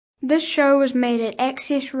This show was made at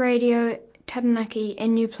Access Radio Taranaki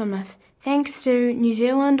in New Plymouth, thanks to New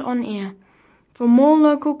Zealand On Air. For more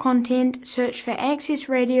local content, search for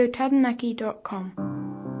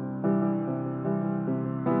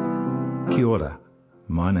accessradiotaranaki.com. Kia ora,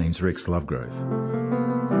 my name's Rex Lovegrove,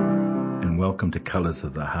 and welcome to Colours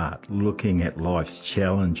of the Heart, looking at life's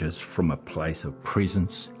challenges from a place of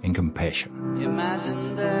presence and compassion.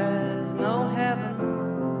 Imagine there's no heaven.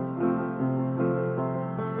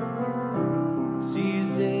 See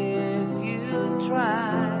as if you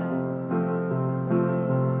try.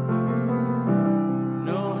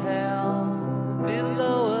 No hell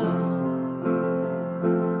below us.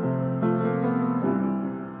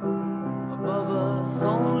 Above us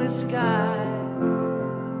only sky.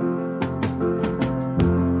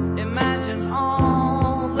 Imagine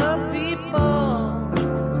all the people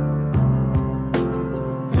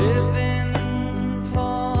living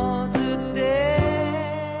for today.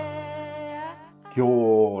 Kia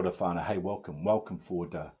ora whānau. Hey, welcome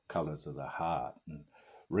forward to Colours of the Heart. And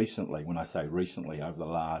recently, when I say recently, over the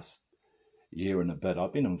last year and a bit,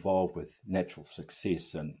 I've been involved with Natural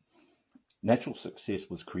Success, and Natural Success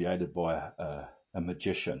was created by a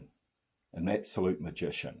magician, an absolute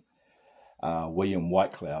magician, William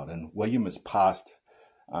Whitecloud. And William has passed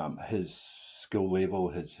his skill level,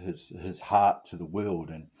 his heart to the world,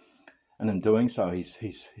 and in doing so, he's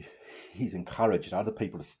encouraged other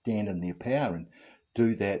people to stand in their power and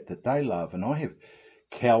do that they love. And I have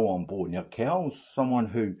Kel on board. Now, Kel's someone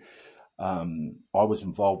who I was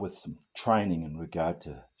involved with some training in regard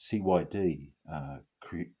to CYD,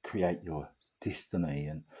 Create Your Destiny,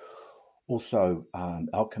 and also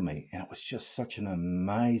alchemy. And it was just such an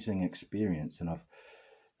amazing experience. And I've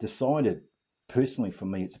decided, personally for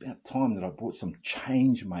me, it's about time that I brought some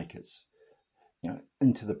change makers,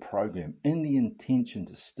 into the program, in the intention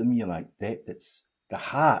to stimulate that's the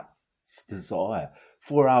heart's desire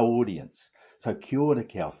for our audience. So kia ora,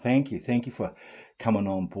 Kel. Thank you for coming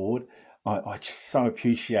on board. I just so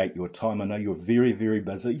appreciate your time. I know you're very, very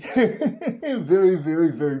busy, very,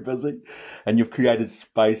 very, very busy, and you've created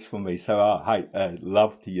space for me. So,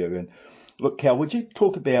 love to you. And look, Kel, would you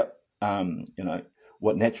talk about,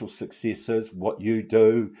 what Natural Success is, what you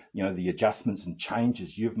do, the adjustments and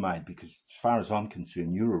changes you've made? Because as far as I'm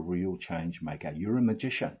concerned, you're a real change maker. You're a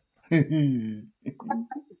magician.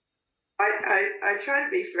 I try to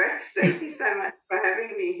be Rex. Thank you so much for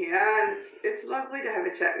having me here, and it's lovely to have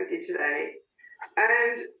a chat with you today.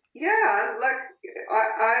 And yeah,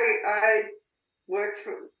 I work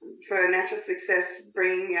for Natural Success,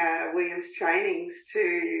 bringing William's trainings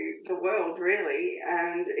to the world, really,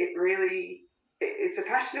 and it's a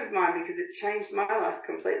passion of mine because it changed my life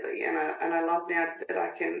completely, and I love now that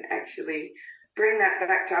I can actually bring that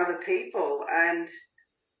back to other people. And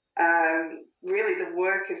really the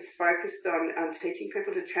work is focused on teaching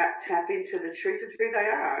people to tap into the truth of who they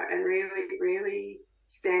are and really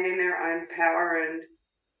stand in their own power and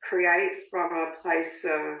create from a place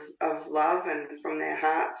of love and from their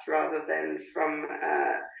hearts rather than from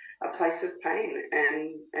a place of pain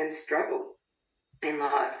and struggle in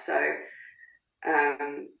life. So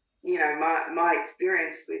my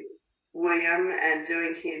experience with William and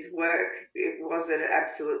doing his work, it was that it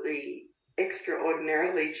absolutely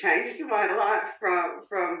extraordinarily changed my life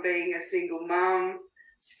from being a single mum,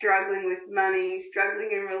 struggling with money,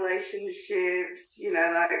 struggling in relationships,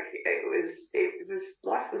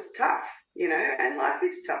 life was tough, and life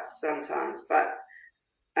is tough sometimes, but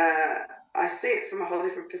I see it from a whole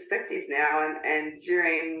different perspective now, and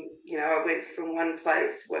during, I went from one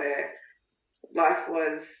place where life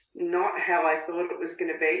was not how I thought it was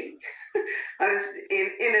going to be. I was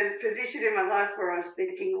in a position in my life where I was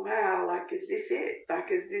thinking, wow, is this it?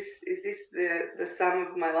 Is this the sum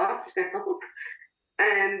of my life now?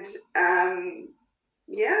 And I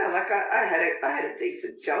had a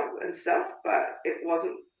decent job and stuff, but it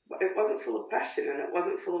wasn't full of passion, and it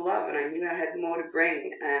wasn't full of love, and I knew I had more to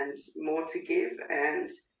bring and more to give. And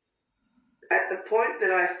at the point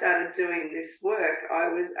that I started doing this work, I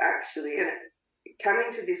was actually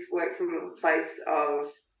coming to this work from a place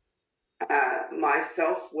of my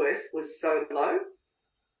self-worth was so low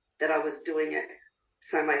that I was doing it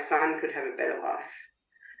so my son could have a better life.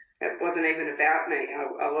 It wasn't even about me.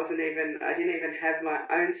 I didn't even have my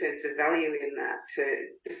own sense of value in that.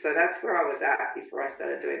 So that's where I was at before I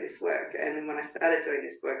started doing this work. And then when I started doing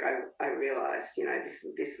this work, I realized,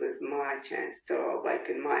 this was my chance to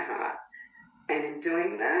awaken my heart. And in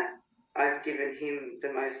doing that, I've given him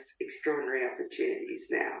the most extraordinary opportunities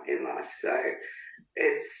now in life. So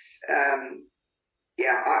it's,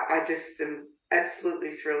 I just am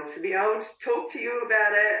absolutely thrilled to be able to talk to you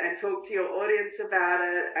about it and talk to your audience about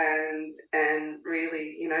it and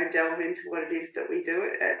really, delve into what it is that we do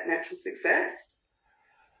at Natural Success.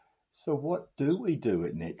 So what do we do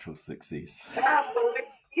at Natural Success?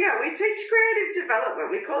 We teach creative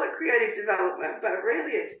development. We call it creative development, but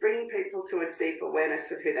really it's bringing people to a deep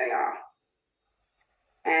awareness of who they are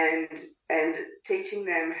and teaching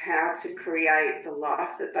them how to create the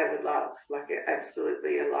life that they would love, like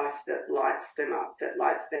absolutely a life that lights them up, that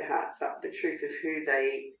lights their hearts up, the truth of who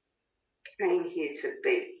they came here to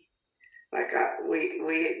be. Like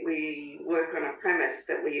we work on a premise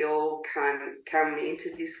that we all come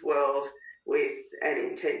into this world with an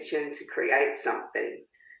intention to create something,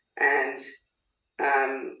 and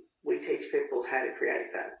we teach people how to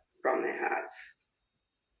create that from their hearts.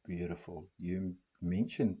 Beautiful. You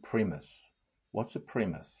mentioned premise. What's a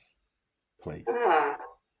premise, please? A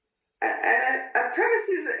premise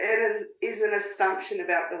is an assumption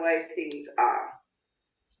about the way things are,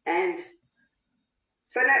 and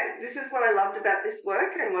so now, this is what I loved about this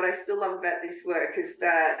work, and what I still love about this work is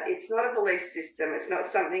that it's not a belief system. It's not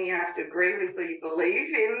something you have to agree with or you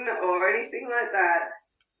believe in or anything like that.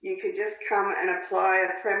 You could just come and apply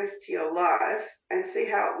a premise to your life and see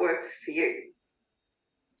how it works for you.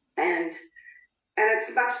 And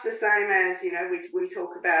it's much the same as, we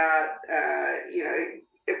talk about,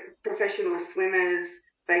 professional swimmers.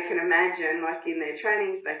 They can imagine, like in their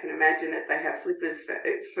trainings, they can imagine that they have flippers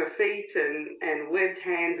for feet and webbed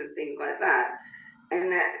hands and things like that.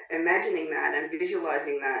 And that imagining that and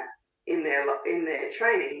visualizing that in their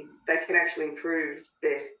training, they can actually improve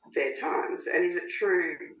their times. And is it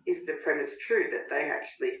true? Is the premise true that they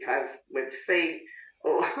actually have webbed feet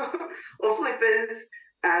or or flippers?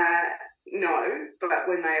 No, but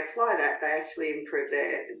when they apply that, they actually improve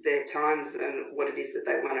their times and what it is that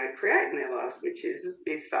they want to create in their lives, which is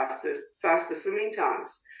faster swimming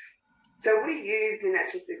times. So we use in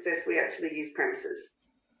Natural Success, we actually use premises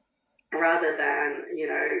rather than,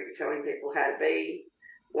 telling people how to be,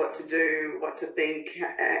 what to do, what to think,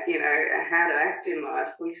 how to act in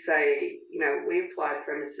life. We say, we apply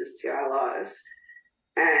premises to our lives,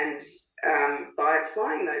 and by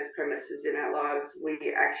applying those premises in our lives,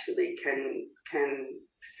 we actually can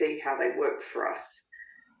see how they work for us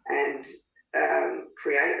and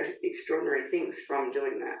create extraordinary things from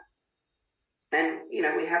doing that. And,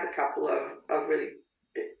 we have a couple of really,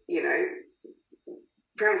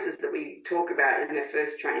 premises that we talk about in the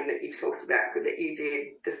first training that you talked about, that you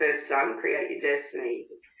did the first time, Create Your Destiny,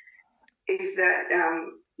 is that,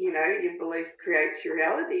 your belief creates your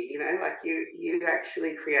reality, like you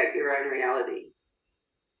actually create your own reality.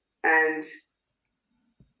 And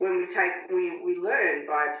when we learn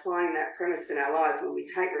by applying that premise in our lives, when we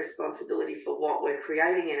take responsibility for what we're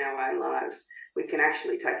creating in our own lives, we can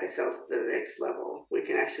actually take ourselves to the next level. We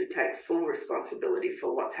can actually take full responsibility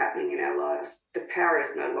for what's happening in our lives. The power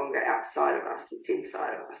is no longer outside of us, it's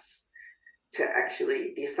inside of us.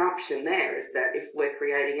 The assumption there is that if we're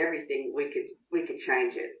creating everything, we could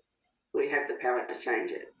change it. We have the power to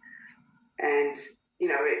change it. And,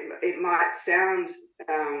 it might sound,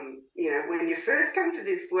 when you first come to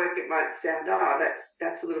this work, it might sound,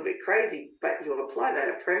 that's a little bit crazy, but you'll apply that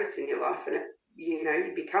a premise in your life and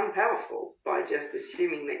you become powerful by just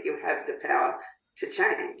assuming that you have the power to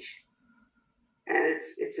change. And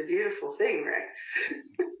it's a beautiful thing, Rex.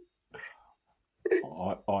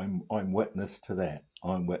 I'm witness to that.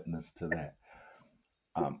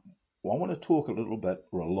 Well, I want to talk a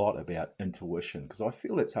lot about intuition, because I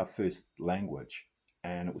feel it's our first language,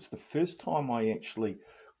 and it was the first time I actually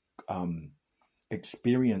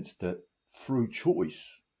experienced it through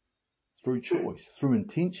choice, through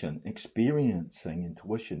intention, experiencing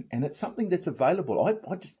intuition, and it's something that's available.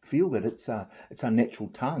 I just feel that it's our natural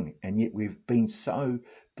tongue, and yet we've been so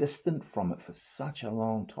distant from it for such a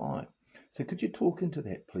long time. So could you talk into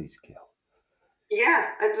that, please, Kel? Yeah,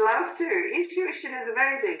 I'd love to. Intuition is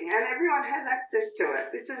amazing, and everyone has access to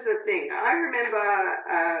it. This is the thing. I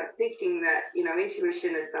remember thinking that,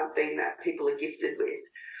 intuition is something that people are gifted with.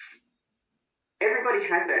 Everybody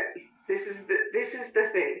has it. This is the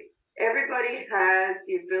thing. Everybody has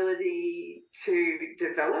the ability to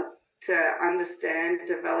develop, to understand,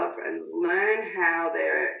 develop, and learn how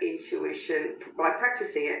their intuition, by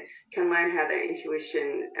practicing it, can learn how their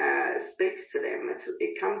intuition speaks to them.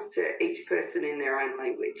 It comes to each person in their own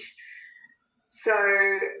language. So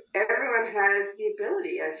everyone has the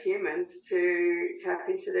ability as humans to tap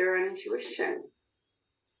into their own intuition.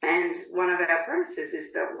 And one of our premises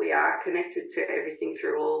is that we are connected to everything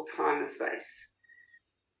through all time and space.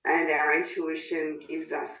 And our intuition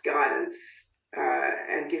gives us guidance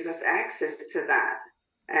and gives us access to that.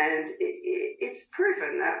 And it's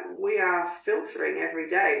proven that we are filtering every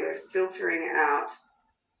day. We're filtering out,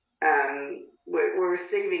 we're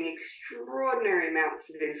receiving extraordinary amounts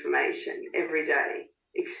of information every day.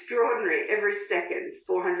 Extraordinary, every second,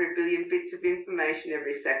 400 billion bits of information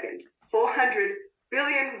every second. 400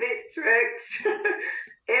 billion bits, Rex,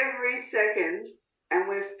 every second. And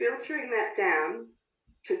we're filtering that down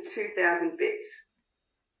to 2,000 bits.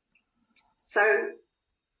 So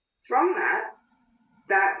from that,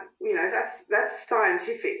 that's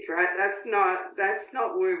scientific, right? That's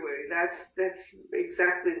not woo-woo. That's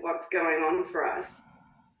exactly what's going on for us.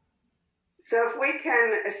 So if we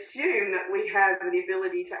can assume that we have the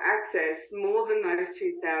ability to access more than those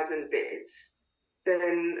 2,000 bits,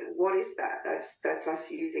 then what is that? That's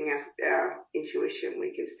us using our intuition.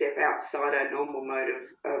 We can step outside our normal mode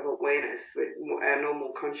of awareness, with our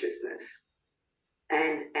normal consciousness,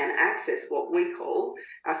 and access what we call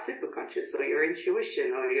our superconscious, or your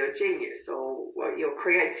intuition, or your genius, or your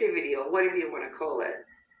creativity, or whatever you want to call it.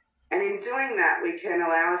 And in doing that, we can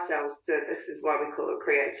allow ourselves to, this is why we call it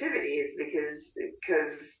creativity, is because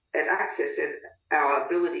it accesses our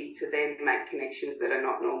ability to then make connections that are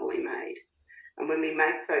not normally made. And when we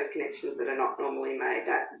make those connections that are not normally made,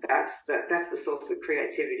 that's the source of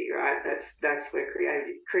creativity, right? That's where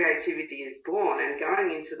creativity is born. And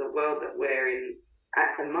going into the world that we're in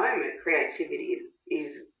at the moment, creativity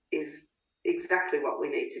is exactly what we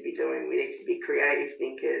need to be doing. We need to be creative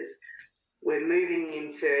thinkers. We're moving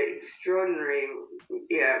into an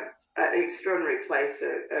extraordinary place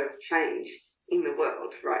of change in the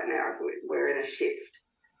world right now. We're in a shift.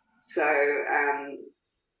 So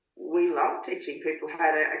we love teaching people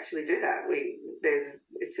how to actually do that.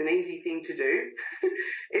 It's an easy thing to do.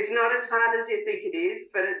 It's not as hard as you think it is,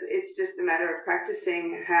 but it's just a matter of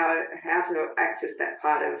practicing how to access that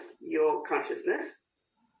part of your consciousness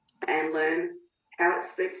and learn how it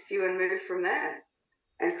speaks to you and move from there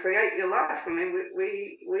and create your life. I mean,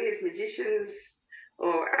 we as magicians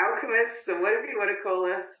or alchemists or whatever you want to call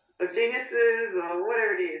us, or geniuses or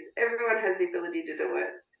whatever it is, everyone has the ability to do it.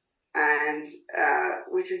 And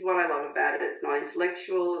which is what I love about it. It's not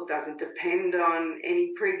intellectual. It doesn't depend on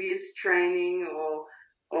any previous training or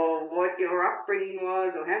what your upbringing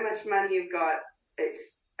was or how much money you've got.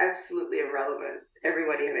 It's absolutely irrelevant.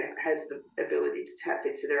 Everybody has the ability to tap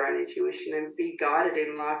into their own intuition and be guided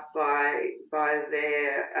in life by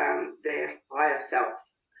their higher self.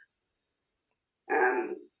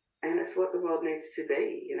 And it's what the world needs to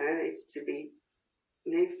be.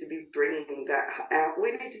 It needs to be bringing that out.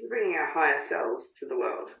 We need to be bringing our higher selves to the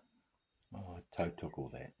world. Oh, Toe took all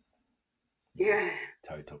that. Yeah.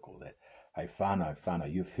 Toe took all that. Hey,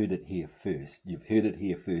 whānau, you've heard it here first. You've heard it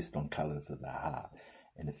here first on Colours of the Heart.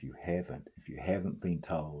 And if you haven't been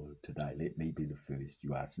told today, let me be the first.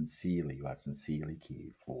 You are sincerely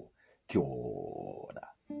cared for. Kia ora.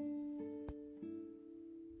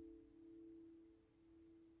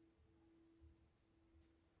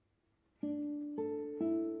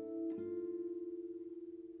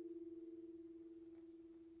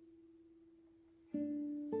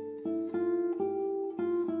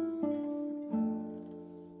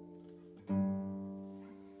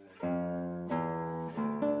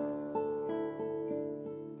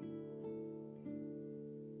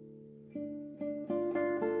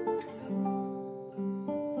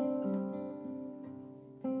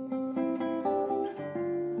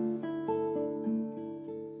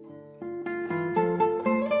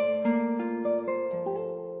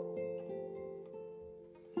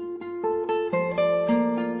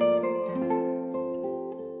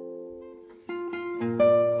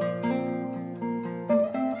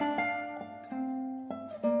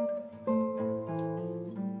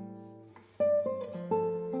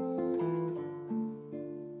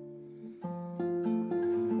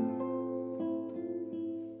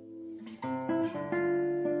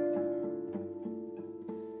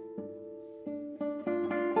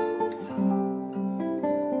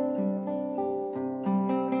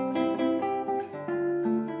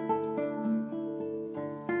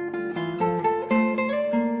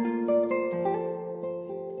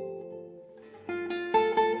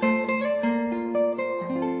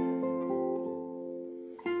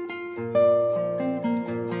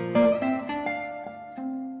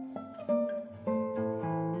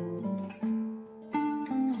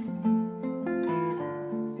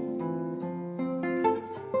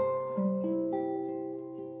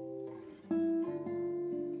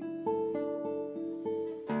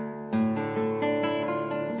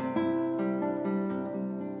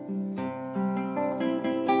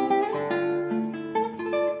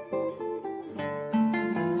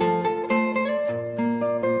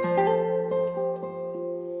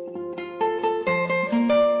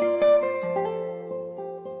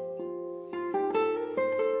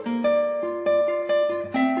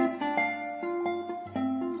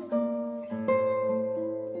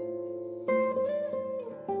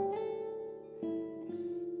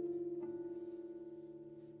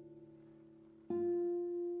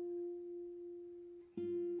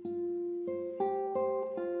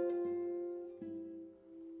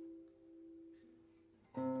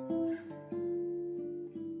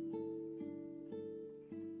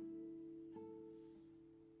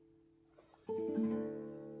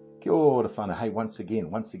 Kia ora whana. Hey, once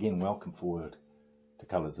again, welcome forward to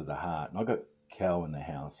Colours of the Heart. And I got Kel in the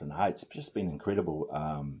house, and hey, it's just been incredible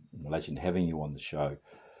in relation to having you on the show,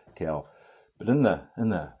 Kel. But in the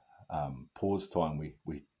pause time,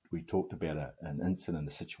 we talked about an incident,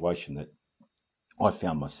 a situation that I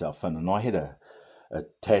found myself in, and I had a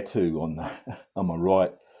tattoo on my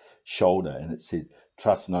right shoulder, and it said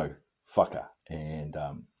 "Trust no fucker," and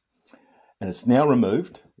it's now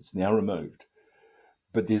removed.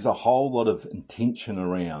 But there's a whole lot of intention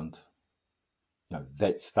around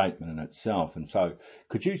that statement in itself. And so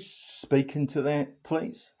could you speak into that,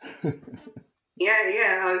 please?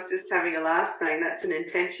 Yeah, I was just having a laugh saying that's an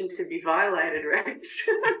intention to be violated, Rex.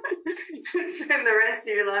 Spend the rest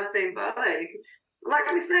of your life being violated.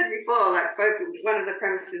 Like we said before, one of the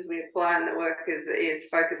premises we apply in the work is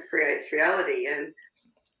focus creates reality. And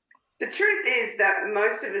the truth is that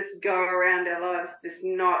most of us go around our lives just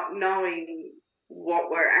not knowing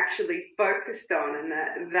what we're actually focused on,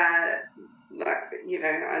 and that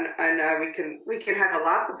I know we can have a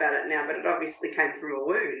laugh about it now, but it obviously came from a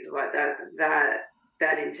wound, like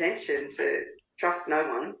that intention to trust no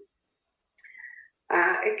one.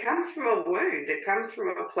 It comes from a wound. It comes from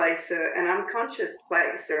a place, an unconscious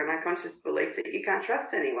place, or an unconscious belief that you can't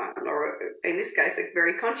trust anyone, or in this case, a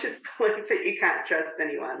very conscious belief that you can't trust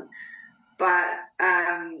anyone. But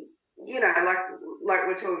like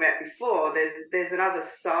we're talking about before, there's another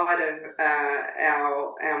side of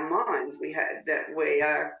our minds that we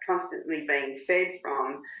are constantly being fed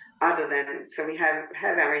from, other than, so we have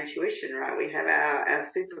our intuition, right? We have our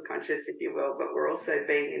superconscious, if you will, but we're also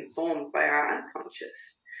being informed by our unconscious.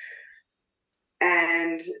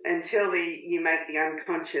 And until you make the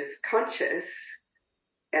unconscious conscious,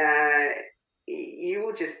 you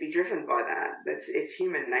will just be driven by that. It's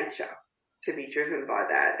human nature to be driven by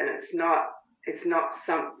that, and it's not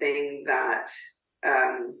something that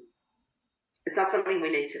it's not something we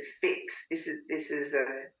need to fix. This is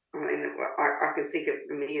I can think of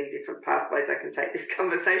a million different pathways I can take this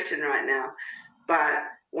conversation right now, but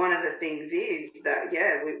one of the things is that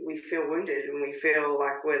we feel wounded and we feel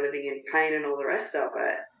like we're living in pain and all the rest of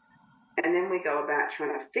it, and then we go about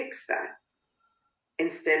trying to fix that,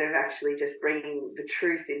 instead of actually just bringing the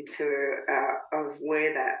truth of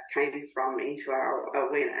where that came from into our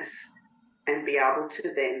awareness, and be able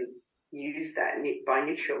to then use that. By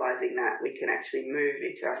neutralizing that, we can actually move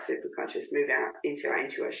into our superconscious, into our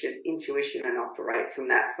intuition, and operate from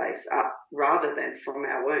that place up, rather than from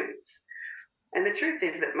our wounds. And the truth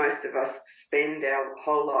is that most of us spend our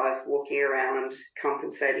whole lives walking around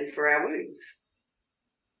compensating for our wounds.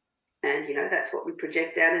 And, that's what we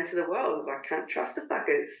project out into the world. I can't trust the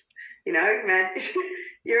fuckers. Man,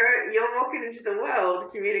 you're walking into the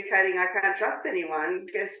world communicating, I can't trust anyone.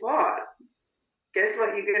 Guess what? Guess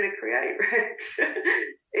what you're going to create, Rex?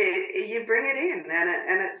 You bring it in,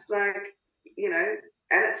 and it's like,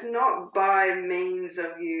 and it's not by means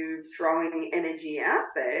of you throwing energy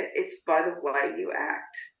out there. It's by the way you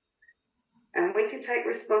act. And we can take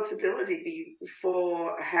responsibility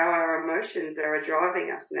for how our emotions are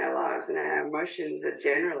driving us in our lives, and our emotions are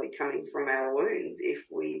generally coming from our wounds if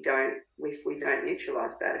we don't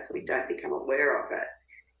neutralize that, if we don't become aware of it.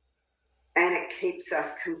 And it keeps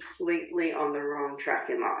us completely on the wrong track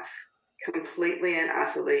in life, completely and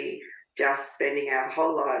utterly just spending our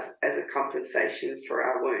whole lives as a compensation for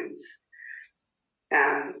our wounds,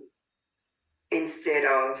 instead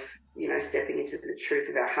of stepping into the truth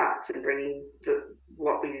of our hearts and bringing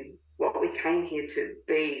what we came here to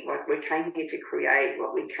be, what we came here to create,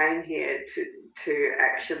 what we came here to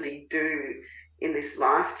actually do in this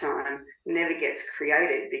lifetime never gets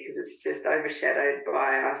created, because it's just overshadowed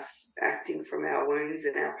by us acting from our wounds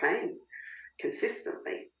and our pain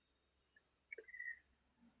consistently.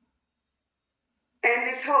 And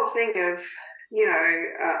this whole thing of,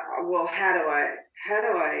 well, how do I,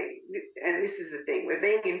 and this is the thing, we're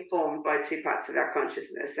being informed by two parts of our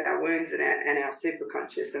consciousness, our wounds and our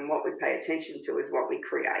superconscious, and what we pay attention to is what we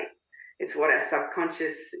create. It's what our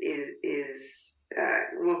subconscious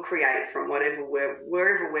will create from wherever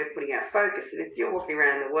we're putting our focus. And if you're walking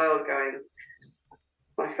around the world going,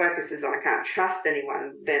 my focus is on I can't trust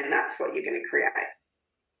anyone, then that's what you're going to create.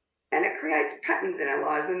 And it creates patterns in our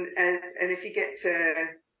lives. And if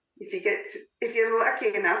you're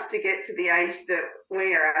lucky enough to get to the age that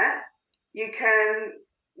we are at, you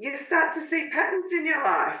start to see patterns in your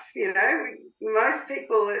life. Most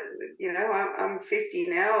people, I'm 50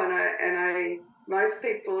 now, and most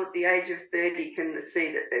people at the age of 30 can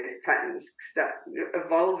see that there's patterns start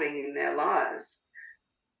evolving in their lives.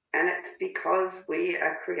 And it's because we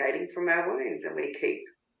are creating from our wounds, and we keep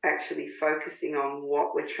actually focusing on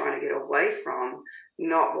what we're trying to get away from,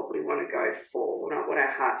 not what we want to go for, not what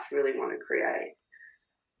our hearts really want to create.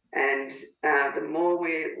 And the more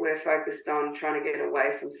we're focused on trying to get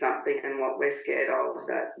away from something and what we're scared of,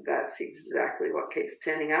 that's exactly what keeps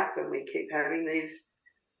turning up, and we keep having these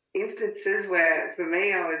instances where, for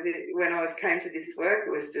me, when I came to this work,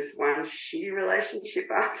 it was just one shitty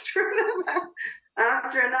relationship after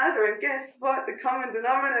another, and guess what? The common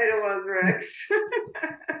denominator was, Rex.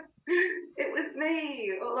 It was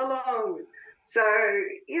me all along. So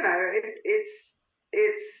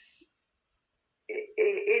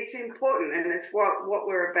it's important, and it's what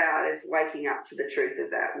we're about is waking up to the truth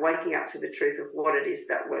of that, waking up to the truth of what it is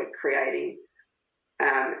that we're creating,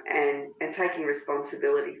 and taking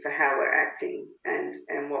responsibility for how we're acting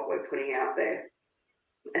and what we're putting out there,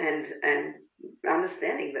 and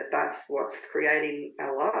understanding that that's what's creating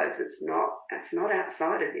our lives. It's not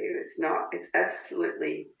outside of you. It's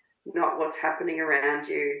absolutely not what's happening around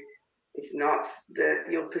you. It's not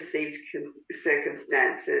your perceived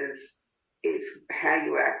circumstances. It's how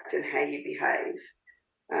you act and how you behave,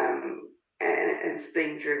 and it's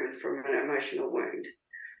being driven from an emotional wound.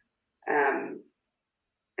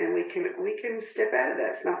 And we can step out of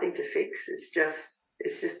that. It's nothing to fix. It's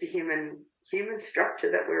just a human structure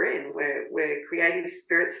that we're in. We're creative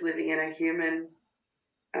spirits living in a human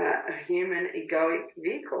egoic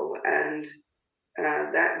vehicle, and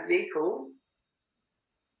that vehicle,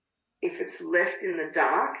 if it's left in the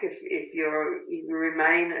dark, if you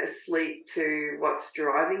remain asleep to what's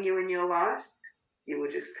driving you in your life, you will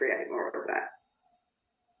just create more of that.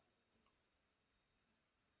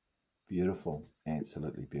 Beautiful,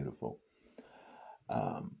 absolutely beautiful.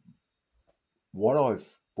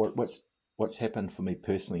 What's happened for me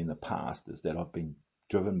personally in the past is that I've been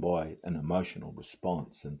driven by an emotional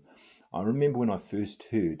response, and I remember when I first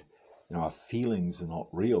heard, our feelings are not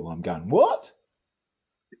real. I'm going, what?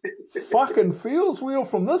 Fucking feels real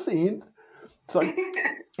from this end. So,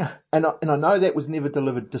 and I know that was never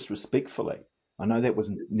delivered disrespectfully.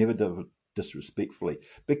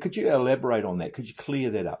 But could you elaborate on that? Could you clear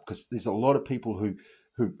that up? Because there's a lot of people who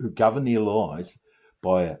govern their lives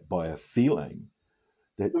by a feeling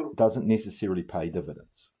that doesn't necessarily pay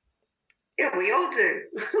dividends. Yeah, we all do.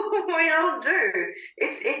 We all do.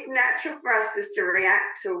 It's natural for us just to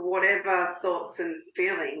react to whatever thoughts and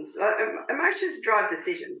feelings. Emotions drive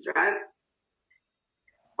decisions, right?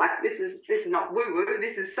 Like this is not woo-woo.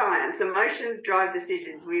 This is science. Emotions drive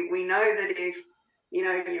decisions. We know that if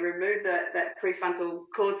you remove that prefrontal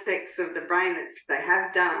cortex of the brain that they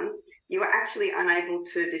have done, you are actually unable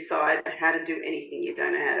to decide how to do anything. You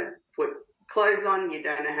don't know how to put clothes on. You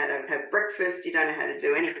don't know how to have breakfast. You don't know how to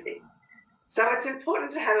do anything. So it's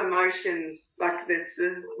important to have emotions like this.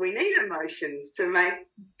 We need emotions to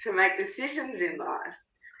make decisions in life.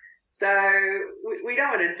 So we don't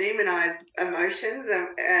want to demonize emotions,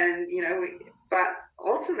 but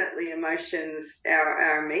ultimately emotions,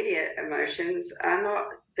 our immediate emotions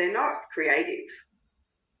they're not creative.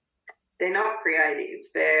 They're not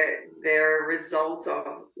creative. They're a result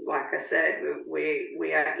of, like I said,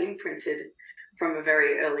 we are imprinted from a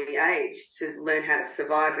very early age to learn how to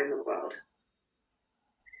survive in the world.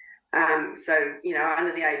 So,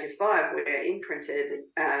 under the age of 5, we're imprinted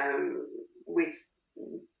with,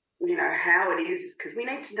 how it is, because we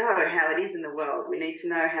need to know how it is in the world. We need to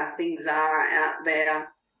know how things are out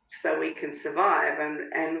there so we can survive.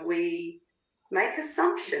 And we make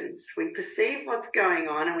assumptions. We perceive what's going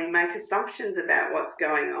on and we make assumptions about what's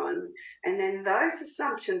going on. And then those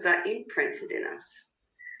assumptions are imprinted in us.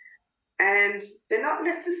 And they're not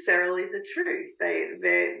necessarily the truth.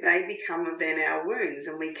 They become then our wounds,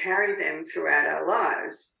 and we carry them throughout our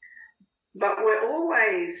lives. But we're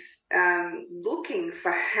always looking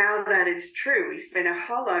for how that is true. We spend our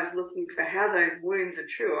whole lives looking for how those wounds are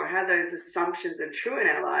true or how those assumptions are true in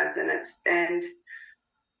our lives, and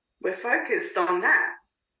we're focused on that.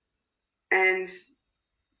 And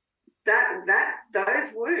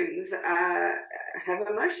those wounds have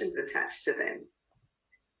emotions attached to them.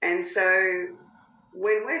 And so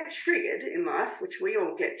when we're triggered in life, which we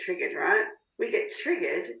all get triggered, right? We get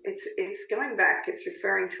triggered, it's going back, it's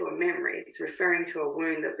referring to a memory, it's referring to a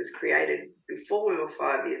wound that was created before we were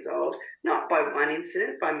 5 years old, not by one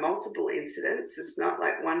incident, by multiple incidents. It's not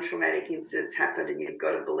like one traumatic incident's happened and you've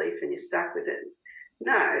got a belief and you're stuck with it.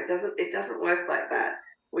 No, it doesn't work like that.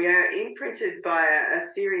 We are imprinted by a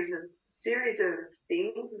series of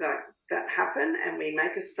things that happen, and we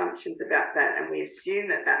make assumptions about that, and we assume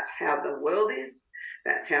that that's how the world is,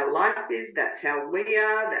 that's how life is, that's how we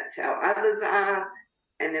are, that's how others are,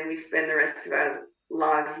 and then we spend the rest of our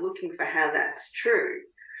lives looking for how that's true.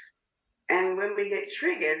 And when we get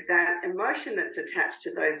triggered, that emotion that's attached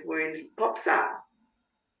to those wounds pops up.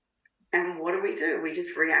 And what do? We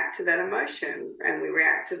just react to that emotion, and we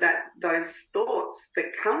react to those thoughts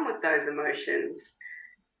that come with those emotions,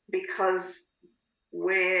 because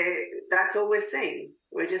that's all we're seeing.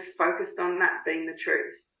 We're just focused on that being the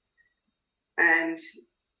truth. And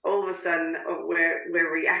all of a sudden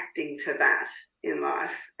we're reacting to that in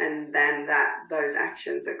life, and then those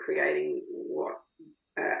actions are creating what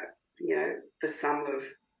the sum of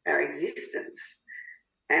our existence.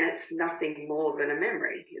 And it's nothing more than a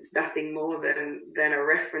memory. It's nothing more than a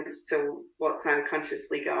reference to what's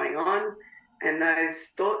unconsciously going on. And those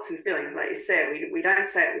thoughts and feelings, like you said, we don't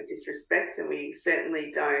say it with disrespect, and we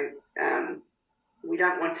certainly don't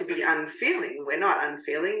want to be unfeeling. We're not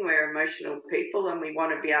unfeeling. We're emotional people, and we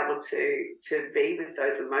want to be able to be with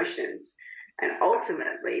those emotions. And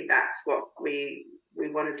ultimately, that's what we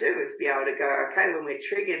want to do, is be able to go, okay, when we're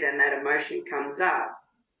triggered and that emotion comes up,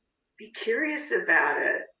 be curious about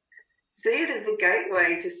it. See it as a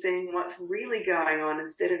gateway to seeing what's really going on,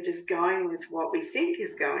 instead of just going with what we think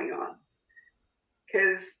is going on.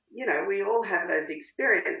 Because, we all have those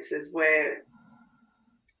experiences where,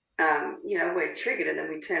 we're triggered, and then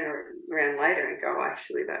we turn around later and go,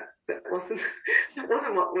 actually, that wasn't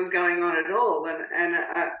what was going on at all. And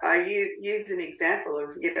I use an example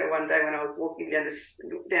of, one day when I was walking down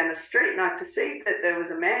the street, and I perceived that there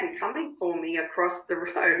was a man coming for me across the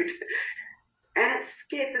road, and it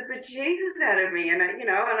scared the bejesus out of me. And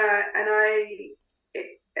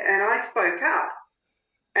I spoke up,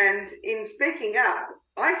 and in speaking up,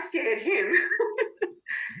 I scared him.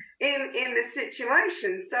 in the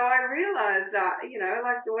situation. So I realized that,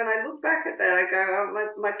 when I look back at that, I go, oh,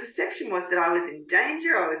 my perception was that I was in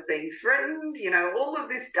danger, I was being threatened, all of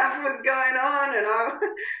this stuff was going on, and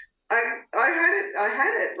I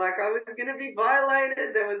had it, like I was going to be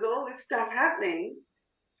violated. There was all this stuff happening,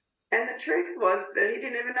 and the truth was that he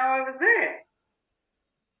didn't even know I was there.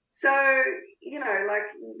 So,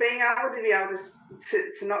 being able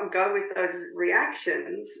to not go with those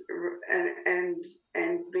reactions,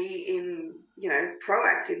 and be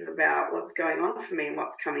proactive about what's going on for me and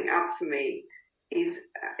what's coming up for me is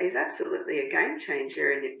absolutely a game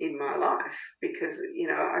changer in my life, because,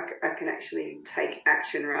 I can actually take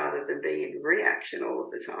action rather than be in reaction all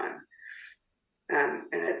of the time. And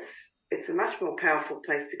it's a much more powerful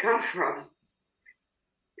place to come from.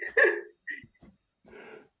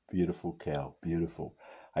 Beautiful, Kel, beautiful.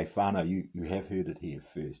 Hey, whānau, you have heard it here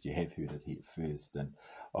first. You have heard it here first. And,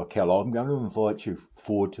 Kel, I'm going to invite you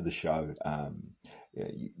forward to the show.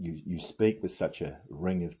 You speak with such a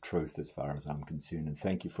ring of truth as far as I'm concerned. And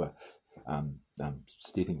thank you for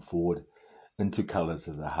stepping forward into Colours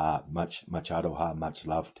of the Heart. Much aroha, much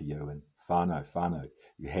love to you. And whānau,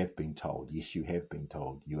 you have been told, yes, you have been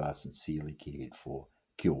told, you are sincerely cared for.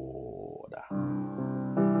 Kia ora.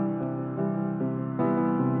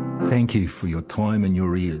 Thank you for your time and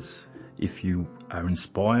your ears. If you are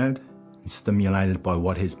inspired and stimulated by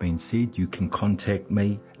what has been said, you can contact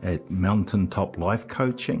me at Mountaintop Life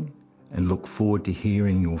Coaching, and look forward to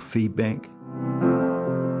hearing your feedback.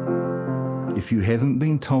 If you haven't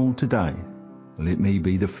been told today, let me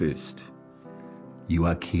be the first. You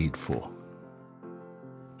are cared for.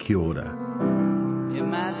 Kia ora.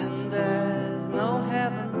 Imagine there's no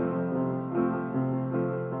heaven.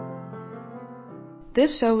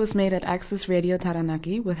 This show was made at Access Radio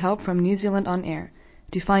Taranaki with help from New Zealand On Air.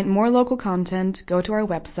 To find more local content, go to our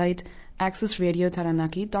website,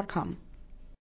 accessradiotaranaki.com.